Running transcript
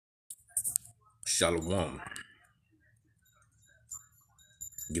Shalom,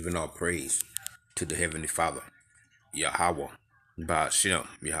 giving all praise to the Heavenly Father, Yahweh, Bahashem,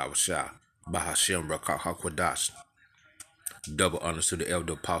 Yahweh Shah, Bahashem, Rakah HaKodash. Double honors to the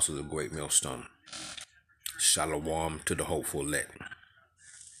elder apostles of Great Millstone. Shalom to the hopeful elect.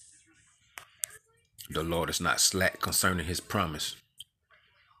 The Lord is not slack concerning his promise.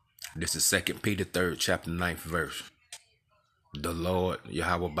 This is 2 Peter 3rd chapter 9th verse. The Lord,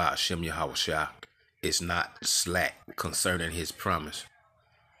 Yahweh Bahashem, Yahweh Shah, is not slack concerning his promise,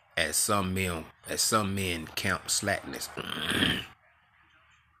 as some men count slackness.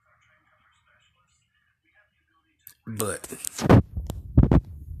 But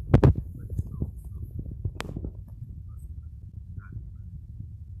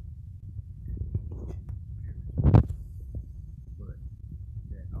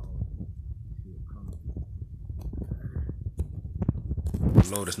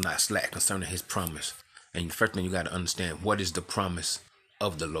the Lord is not slack concerning his promise. And the first thing you got to understand, what is the promise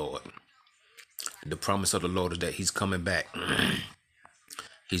of the Lord? The promise of the Lord is that he's coming back.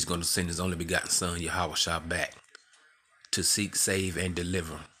 He's going to send his only begotten son, Yahweh Shah, back to seek, save, and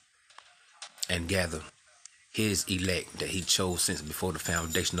deliver and gather his elect that he chose since before the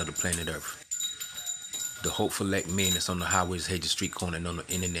foundation of the planet Earth. The hopeful elect men that's on the highways, hedges, street corner, and on the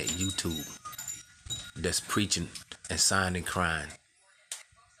internet, YouTube, that's preaching and sighing and crying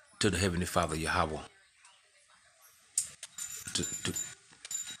to the Heavenly Father, Yahweh,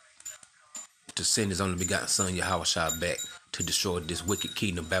 to send his only begotten son, Yahweh Shah, back to destroy this wicked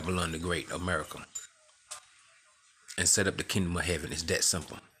kingdom, Babylon the Great, America, and set up the kingdom of heaven. It's that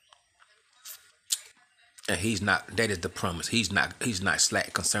simple. And he's not, that is the promise. He's not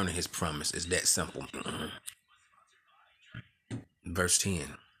slack concerning his promise. It's that simple. Verse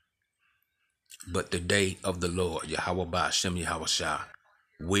 10. But the day of the Lord, Yahweh Ba'ashem Yahweh Shah,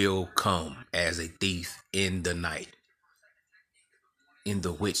 will come as a thief in the night, in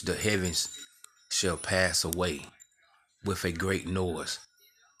the which the heavens shall pass away with a great noise,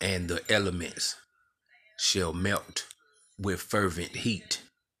 and the elements shall melt with fervent heat.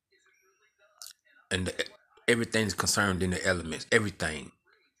 And everything's concerned in the elements. Everything.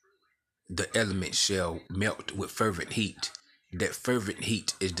 The elements shall melt with fervent heat. That fervent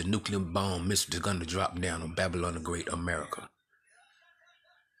heat is the nuclear bomb missile that's going to drop down on Babylon the Great, America.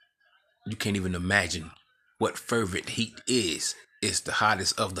 You can't even imagine what fervent heat is. It's the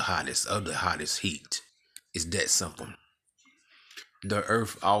hottest of the hottest heat. It's that simple. The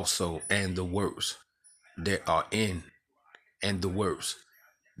earth also and the works that are in, and the works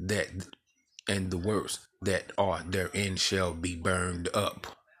that are therein shall be burned up.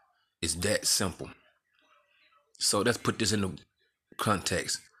 It's that simple. So let's put this in the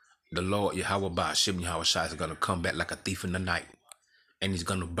context. The Lord Yahweh Ba'ashem Yahweh Shai is going to come back like a thief in the night, and he's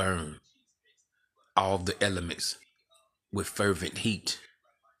going to burn all the elements with fervent heat.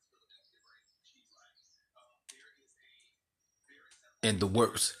 And the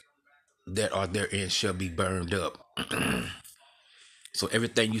works that are therein shall be burned up. So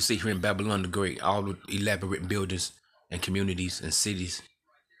everything you see here in Babylon the Great, all the elaborate buildings and communities and cities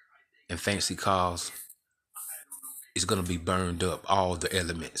and fancy cars, is going to be burned up, all the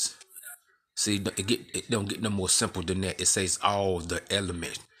elements. See, it don't get no more simple than that. It says all the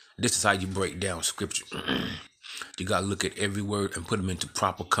elements. This is how you break down scripture. You got to look at every word and put them into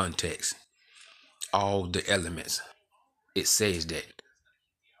proper context. All the elements. It says that.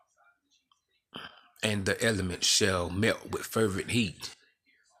 And the elements shall melt with fervent heat.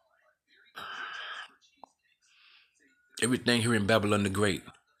 Everything here in Babylon the Great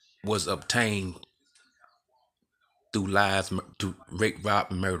was obtained through lies, through rape, rob,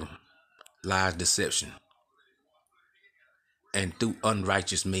 and murder, lies, deception, and through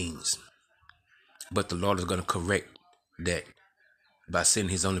unrighteous means. But the Lord is going to correct that by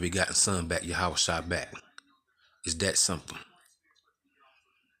sending his only begotten son back, Yahweh Shah, back. It's that simple.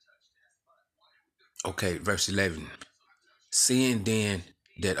 Okay, verse 11. Seeing then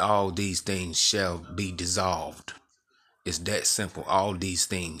that all these things shall be dissolved. It's that simple. All these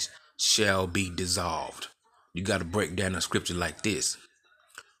things shall be dissolved. You got to break down the scripture like this.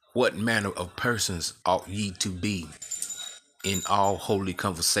 What manner of persons ought ye to be in all holy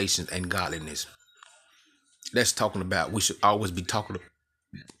conversations and godliness? That's talking about, we should always be talking to,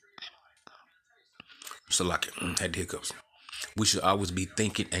 so like had hiccups. We should always be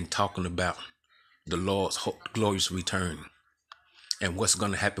thinking and talking about the Lord's glorious return and what's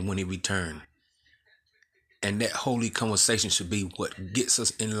going to happen when he returns. And that holy conversation should be what gets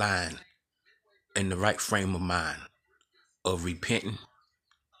us in line in the right frame of mind of repenting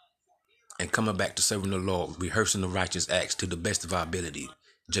and coming back to serving the Lord, rehearsing the righteous acts to the best of our ability,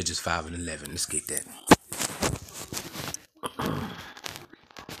 Judges 5 and 11. Let's get that.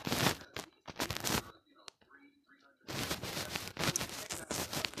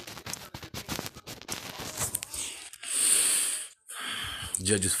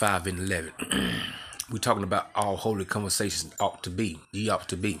 Judges 5 and 11. We're talking about all holy conversations ought to be. Ye ought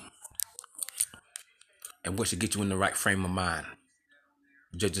to be. And what should get you in the right frame of mind.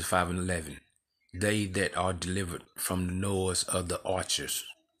 Judges 5 and 11. They that are delivered from the noise of the archers.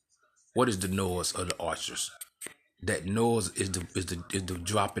 What is the noise of the archers? That noise is the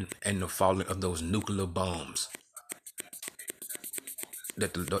dropping and the falling of those nuclear bombs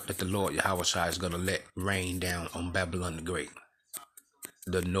that the Lord Yahweh Shai is going to let rain down on Babylon the Great.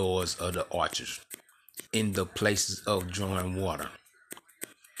 The noise of the archers in the places of drawing water.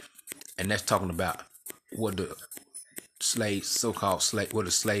 And that's talking about what the slaves, so-called slaves, what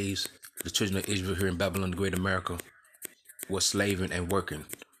the slaves, the children of Israel here in Babylon the Great America, were slaving and working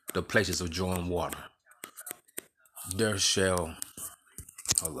the places of drawing water. There shall,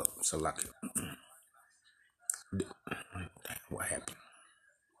 hold up, so like, what happened?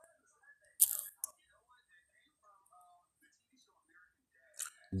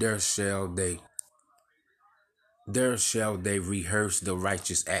 There shall they rehearse the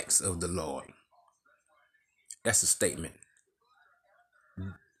righteous acts of the Lord. That's a statement.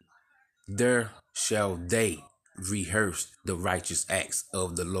 There shall they rehearse the righteous acts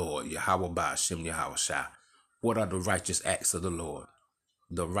of the Lord. Yahweh Ba'ashem Yahweh Shai. What are the righteous acts of the Lord?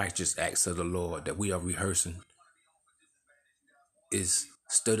 The righteous acts of the Lord that we are rehearsing is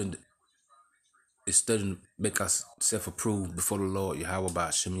studying, make us self-approved before the Lord, Yahweh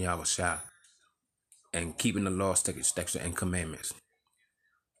Ba'ashem Yahweh Shai, and keeping the law, statutes, and commandments,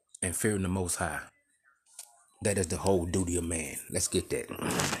 and fearing the Most High. That is the whole duty of man. Let's get that.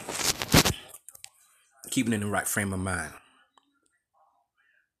 Keeping in the right frame of mind.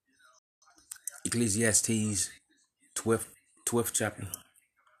 Ecclesiastes 12th chapter,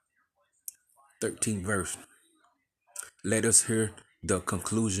 13th verse. Let us hear the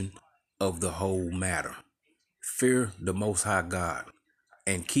conclusion of the whole matter. Fear the Most High God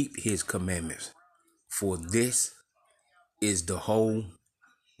and keep his commandments, for this is the whole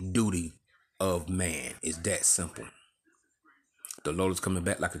duty of man. It's that simple. The Lord is coming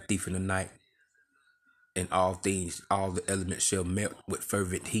back like a thief in the night, and all things, all the elements shall melt with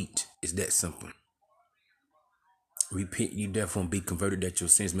fervent heat. It's that simple. Repent ye therefore and be converted, that your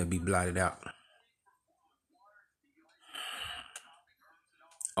sins may be blotted out.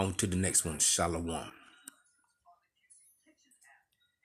 On to the next one. Shalom.